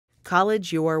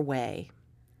College Your Way.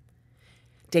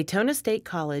 Daytona State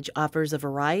College offers a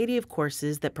variety of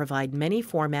courses that provide many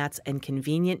formats and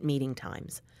convenient meeting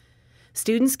times.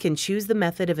 Students can choose the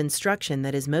method of instruction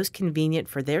that is most convenient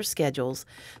for their schedules,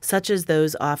 such as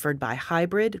those offered by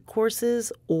hybrid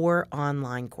courses or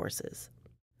online courses.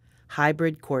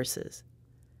 Hybrid courses.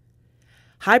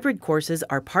 Hybrid courses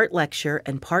are part lecture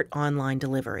and part online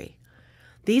delivery.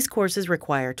 These courses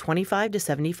require 25 to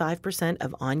 75%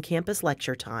 of on-campus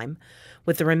lecture time,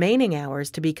 with the remaining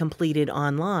hours to be completed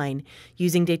online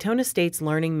using Daytona State's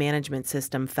learning management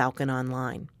system, Falcon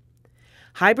Online.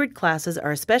 Hybrid classes are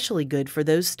especially good for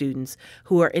those students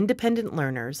who are independent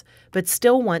learners but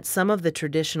still want some of the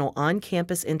traditional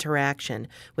on-campus interaction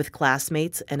with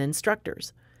classmates and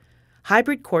instructors.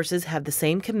 Hybrid courses have the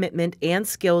same commitment and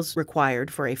skills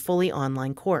required for a fully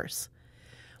online course.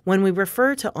 When we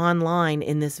refer to online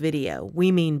in this video,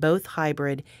 we mean both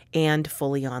hybrid and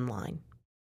fully online.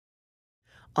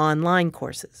 Online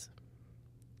courses.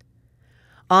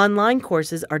 Online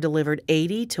courses are delivered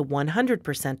 80 to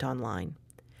 100% online.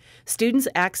 Students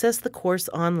access the course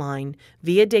online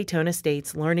via Daytona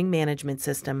State's learning management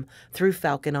system through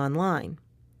Falcon Online.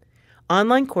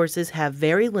 Online courses have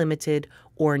very limited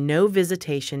or no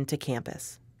visitation to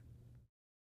campus.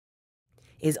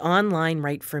 Is online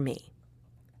right for me?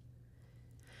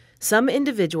 Some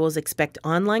individuals expect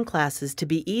online classes to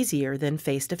be easier than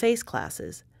face-to-face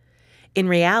classes. In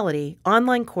reality,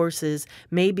 online courses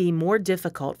may be more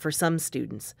difficult for some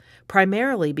students,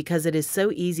 primarily because it is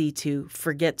so easy to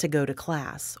forget to go to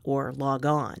class or log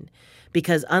on,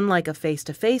 because unlike a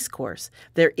face-to-face course,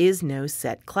 there is no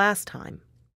set class time.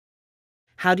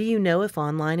 How do you know if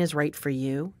online is right for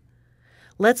you?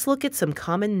 Let's look at some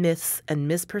common myths and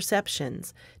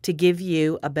misperceptions to give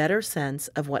you a better sense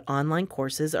of what online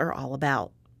courses are all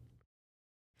about.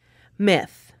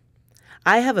 Myth: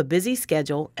 I have a busy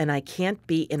schedule and I can't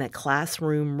be in a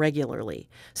classroom regularly,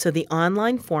 so the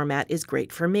online format is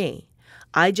great for me.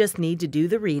 I just need to do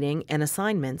the reading and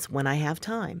assignments when I have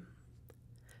time.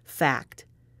 Fact: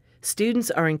 students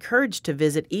are encouraged to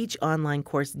visit each online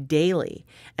course daily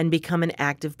and become an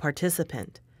active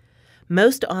participant.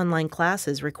 Most online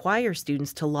classes require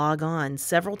students to log on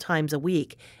several times a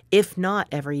week, if not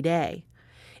every day.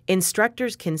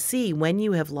 Instructors can see when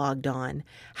you have logged on,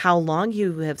 how long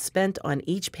you have spent on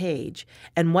each page,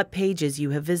 and what pages you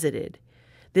have visited.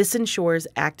 This ensures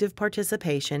active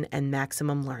participation and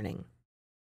maximum learning.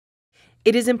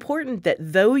 It is important that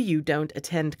though you don't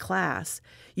attend class,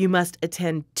 you must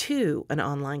attend to an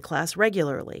online class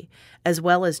regularly, as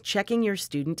well as checking your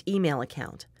student email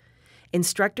account.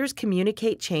 Instructors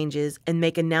communicate changes and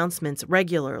make announcements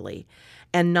regularly,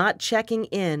 and not checking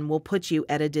in will put you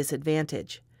at a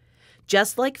disadvantage.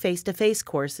 Just like face-to-face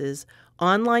courses,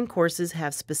 online courses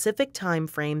have specific time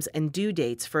frames and due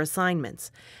dates for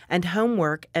assignments, and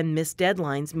homework and missed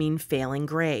deadlines mean failing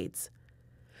grades.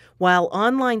 While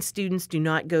online students do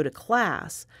not go to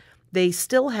class, they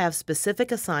still have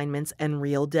specific assignments and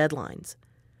real deadlines.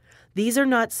 These are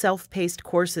not self-paced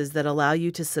courses that allow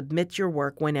you to submit your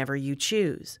work whenever you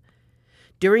choose.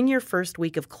 During your first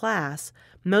week of class,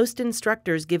 most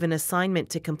instructors give an assignment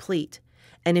to complete,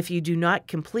 and if you do not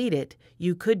complete it,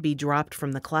 you could be dropped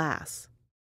from the class.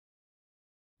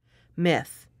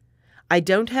 Myth: I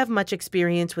don't have much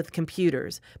experience with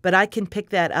computers, but I can pick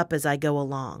that up as I go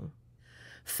along.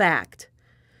 Fact: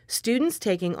 students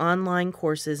taking online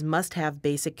courses must have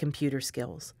basic computer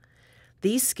skills.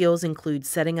 These skills include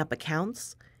setting up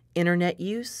accounts, internet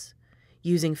use,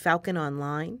 using Falcon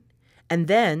Online, and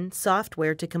then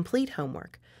software to complete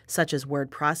homework, such as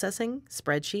word processing,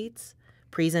 spreadsheets,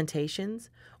 presentations,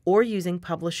 or using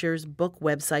publishers' book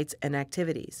websites and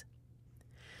activities.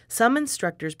 Some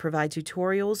instructors provide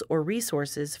tutorials or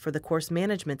resources for the course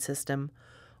management system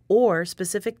or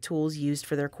specific tools used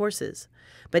for their courses,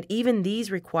 but even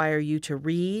these require you to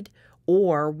read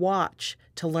or watch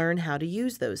to learn how to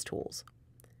use those tools.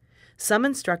 Some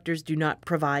instructors do not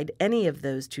provide any of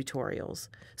those tutorials,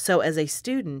 so as a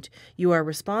student, you are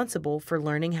responsible for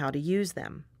learning how to use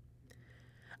them.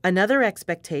 Another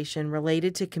expectation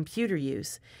related to computer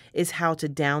use is how to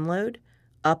download,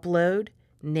 upload,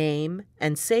 name,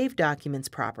 and save documents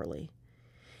properly.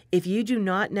 If you do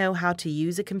not know how to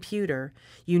use a computer,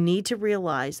 you need to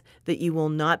realize that you will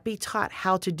not be taught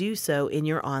how to do so in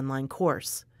your online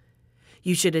course.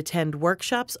 You should attend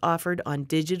workshops offered on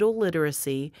digital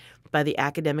literacy by the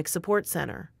Academic Support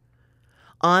Center.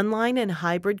 Online and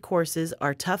hybrid courses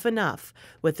are tough enough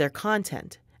with their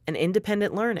content and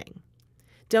independent learning.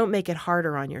 Don't make it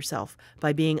harder on yourself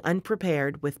by being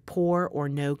unprepared with poor or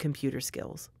no computer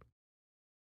skills.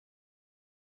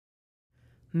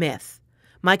 Myth: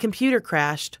 my computer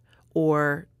crashed,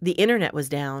 or the internet was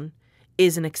down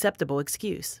is an acceptable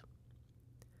excuse.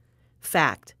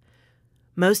 Fact: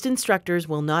 most instructors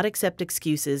will not accept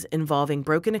excuses involving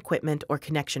broken equipment or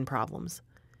connection problems.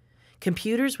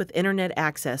 Computers with internet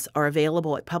access are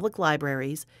available at public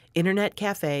libraries, internet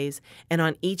cafes, and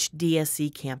on each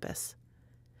DSC campus.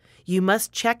 You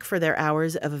must check for their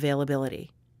hours of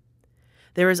availability.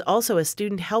 There is also a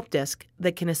student help desk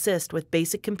that can assist with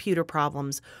basic computer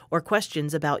problems or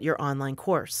questions about your online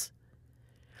course.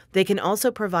 They can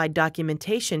also provide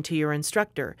documentation to your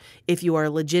instructor if you are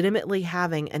legitimately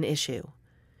having an issue.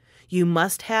 You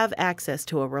must have access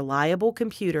to a reliable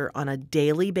computer on a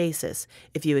daily basis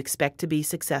if you expect to be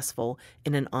successful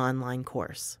in an online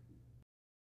course.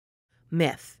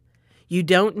 Myth: you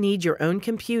don't need your own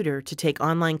computer to take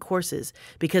online courses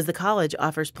because the college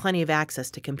offers plenty of access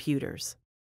to computers.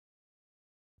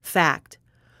 Fact: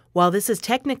 while this is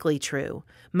technically true,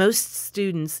 most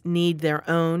students need their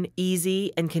own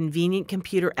easy and convenient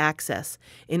computer access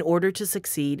in order to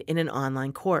succeed in an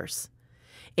online course.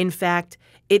 In fact,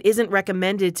 it isn't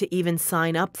recommended to even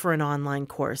sign up for an online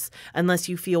course unless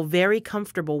you feel very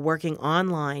comfortable working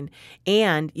online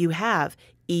and you have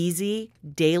easy,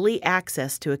 daily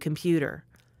access to a computer.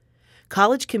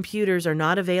 College computers are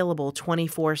not available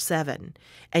 24/7,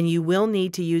 and you will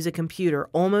need to use a computer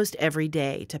almost every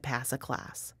day to pass a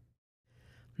class.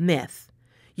 Myth: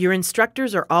 your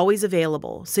instructors are always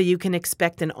available, so you can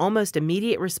expect an almost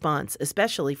immediate response,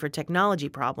 especially for technology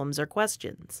problems or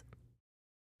questions.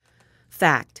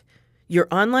 Fact: your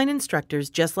online instructors,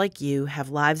 just like you, have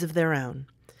lives of their own.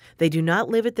 They do not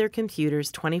live at their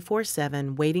computers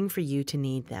 24/7 waiting for you to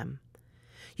need them.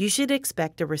 You should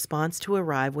expect a response to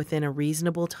arrive within a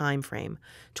reasonable time frame,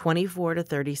 24 to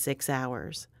 36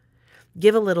 hours.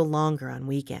 Give a little longer on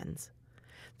weekends.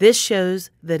 This shows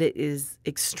that it is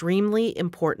extremely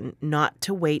important not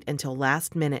to wait until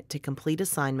last minute to complete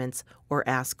assignments or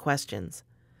ask questions.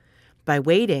 By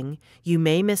waiting, you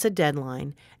may miss a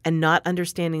deadline, and not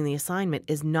understanding the assignment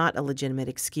is not a legitimate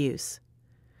excuse.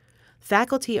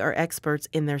 Faculty are experts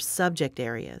in their subject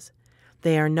areas.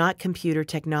 They are not computer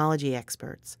technology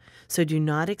experts, so do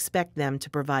not expect them to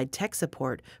provide tech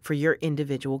support for your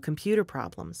individual computer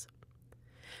problems.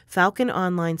 Falcon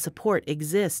Online support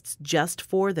exists just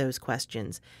for those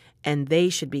questions, and they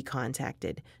should be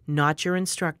contacted, not your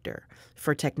instructor,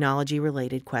 for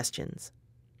technology-related questions.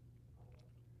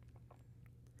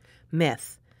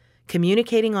 Myth: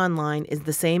 communicating online is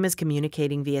the same as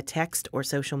communicating via text or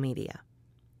social media.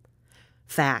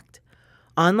 Fact: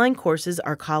 online courses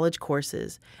are college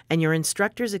courses, and your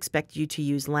instructors expect you to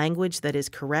use language that is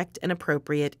correct and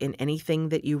appropriate in anything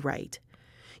that you write.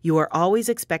 You are always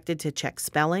expected to check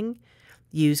spelling,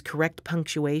 use correct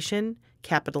punctuation,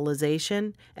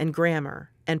 capitalization, and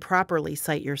grammar, and properly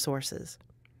cite your sources.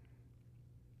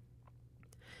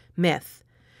 Myth: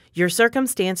 your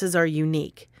circumstances are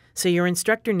unique, so your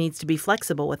instructor needs to be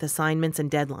flexible with assignments and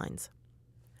deadlines.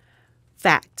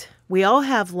 Fact: we all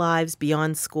have lives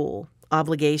beyond school,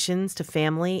 obligations to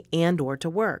family and/or to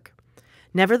work.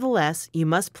 Nevertheless, you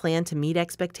must plan to meet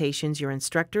expectations your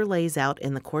instructor lays out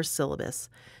in the course syllabus,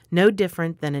 no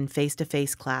different than in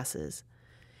face-to-face classes.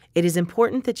 It is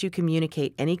important that you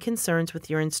communicate any concerns with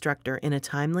your instructor in a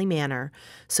timely manner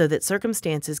so that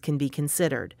circumstances can be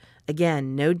considered,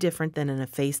 again, no different than in a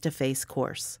face-to-face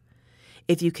course.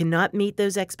 If you cannot meet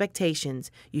those expectations,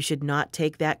 you should not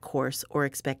take that course or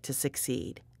expect to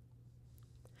succeed.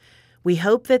 We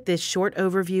hope that this short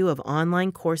overview of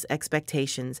online course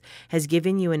expectations has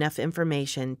given you enough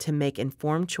information to make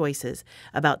informed choices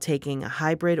about taking a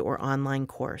hybrid or online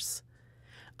course.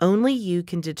 Only you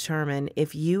can determine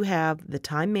if you have the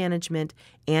time management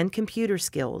and computer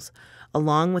skills,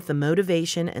 along with the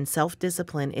motivation and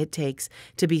self-discipline it takes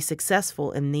to be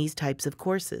successful in these types of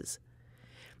courses.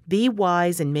 Be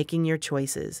wise in making your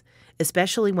choices,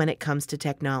 especially when it comes to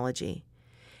technology.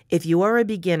 If you are a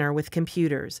beginner with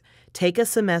computers, take a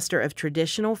semester of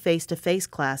traditional face-to-face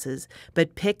classes,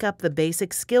 but pick up the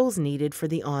basic skills needed for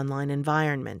the online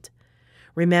environment.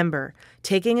 Remember,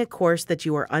 taking a course that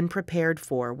you are unprepared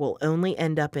for will only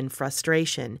end up in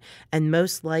frustration and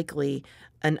most likely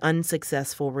an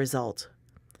unsuccessful result.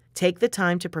 Take the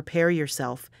time to prepare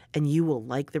yourself, and you will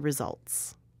like the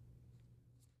results.